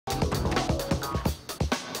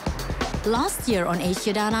Last year on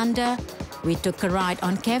Asia Down Under, we took a ride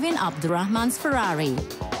on Kevin Abdurrahman's Ferrari,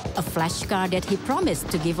 a flash car that he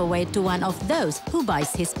promised to give away to one of those who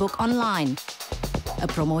buys his book online. A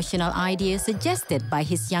promotional idea suggested by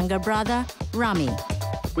his younger brother, Rami.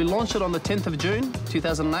 We launched it on the 10th of June,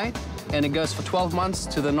 2008, and it goes for 12 months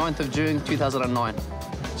to the 9th of June, 2009.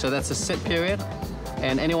 So that's a set period,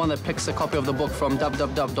 and anyone that picks a copy of the book from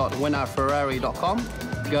www.winnerferrari.com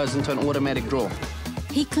goes into an automatic draw.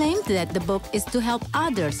 He claimed that the book is to help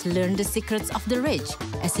others learn the secrets of the rich,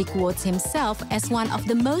 as he quotes himself as one of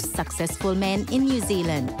the most successful men in New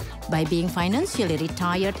Zealand, by being financially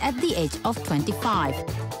retired at the age of 25.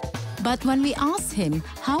 But when we asked him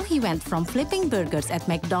how he went from flipping burgers at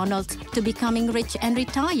McDonald's to becoming rich and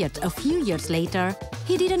retired a few years later,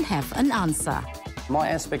 he didn't have an answer. My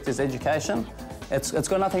aspect is education. It's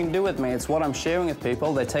got nothing to do with me. It's what I'm sharing with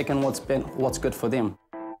people. They're taking what's good for them.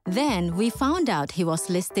 Then we found out he was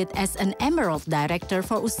listed as an Emerald Director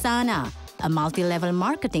for Usana, a multi-level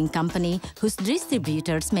marketing company whose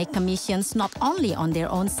distributors make commissions not only on their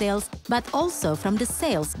own sales, but also from the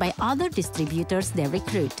sales by other distributors they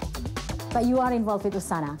recruit. But you are involved with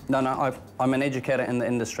Usana? No, I'm an educator in the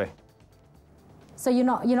industry. So you're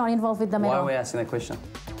not involved with them at all? Why are we asking that question?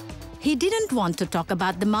 He didn't want to talk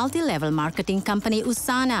about the multi-level marketing company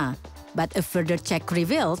Usana, but a further check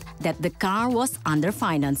revealed that the car was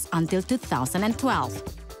underfinanced until 2012.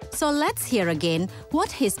 So let's hear again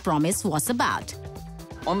what his promise was about.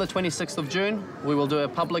 On the 26th of June, we will do a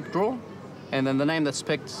public draw, and then the name that's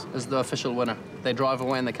picked is the official winner. They drive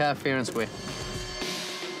away in the car fair and square.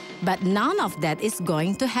 But none of that is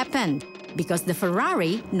going to happen, because the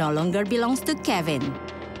Ferrari no longer belongs to Kevin.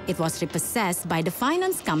 It was repossessed by the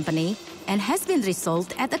finance company and has been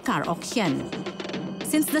resold at a car auction.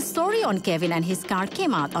 Since the story on Kevin and his car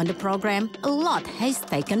came out on the program, a lot has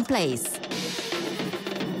taken place.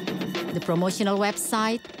 The promotional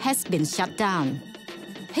website has been shut down.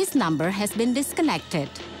 His number has been disconnected.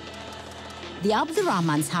 The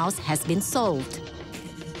Abdurrahman's house has been sold.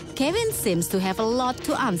 Kevin seems to have a lot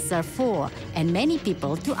to answer for, and many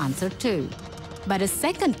people to answer to. But a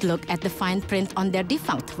second look at the fine print on their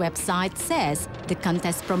defunct website says the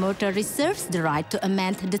contest promoter reserves the right to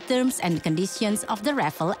amend the terms and conditions of the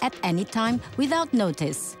raffle at any time without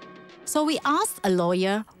notice. So we asked a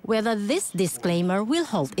lawyer whether this disclaimer will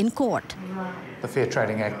hold in court. The Fair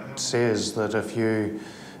Trading Act says that if you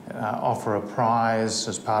offer a prize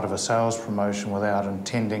as part of a sales promotion without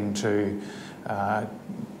intending to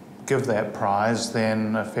give that prize,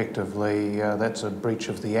 then effectively that's a breach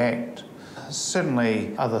of the Act.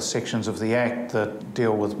 Certainly other sections of the Act that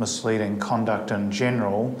deal with misleading conduct in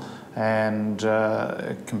general, and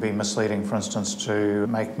it can be misleading, for instance, to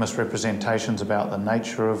make misrepresentations about the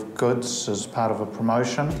nature of goods as part of a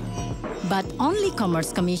promotion. But only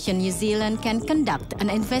Commerce Commission New Zealand can conduct an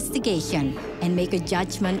investigation and make a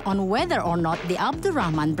judgment on whether or not the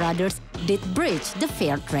Abdurrahman brothers did breach the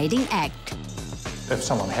Fair Trading Act. If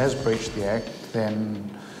someone has breached the Act, then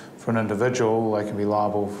for an individual, they can be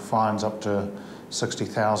liable for fines up to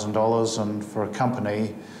 $60,000, and for a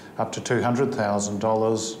company, up to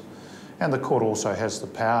 $200,000. And the court also has the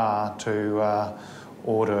power to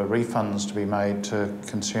order refunds to be made to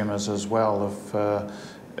consumers as well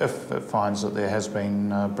if it finds that there has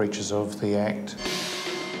been breaches of the Act.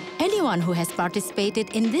 Anyone who has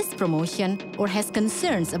participated in this promotion or has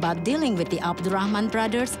concerns about dealing with the Abdurrahman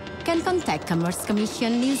brothers can contact Commerce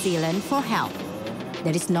Commission New Zealand for help.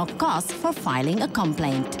 There is no cost for filing a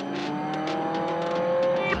complaint.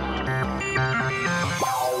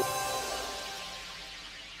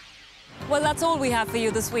 Well, that's all we have for you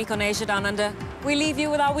this week on Asia Down Under. We leave you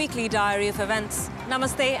with our weekly diary of events.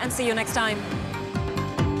 Namaste and see you next time.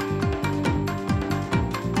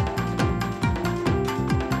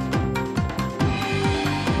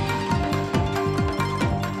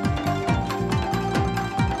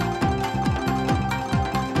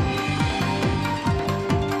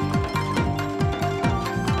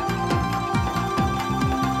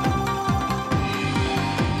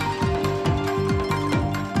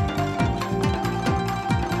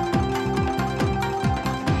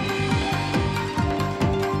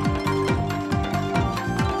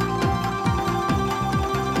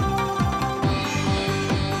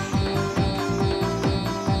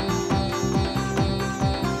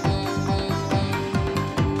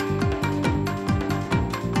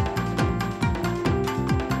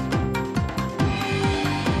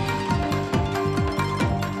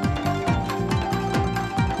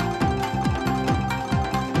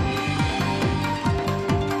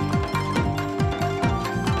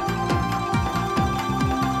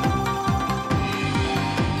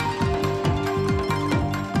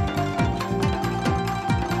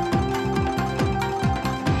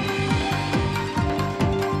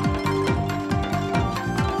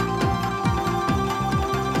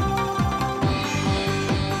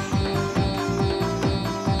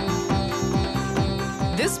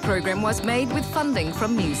 This program was made with funding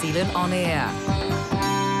from New Zealand On Air.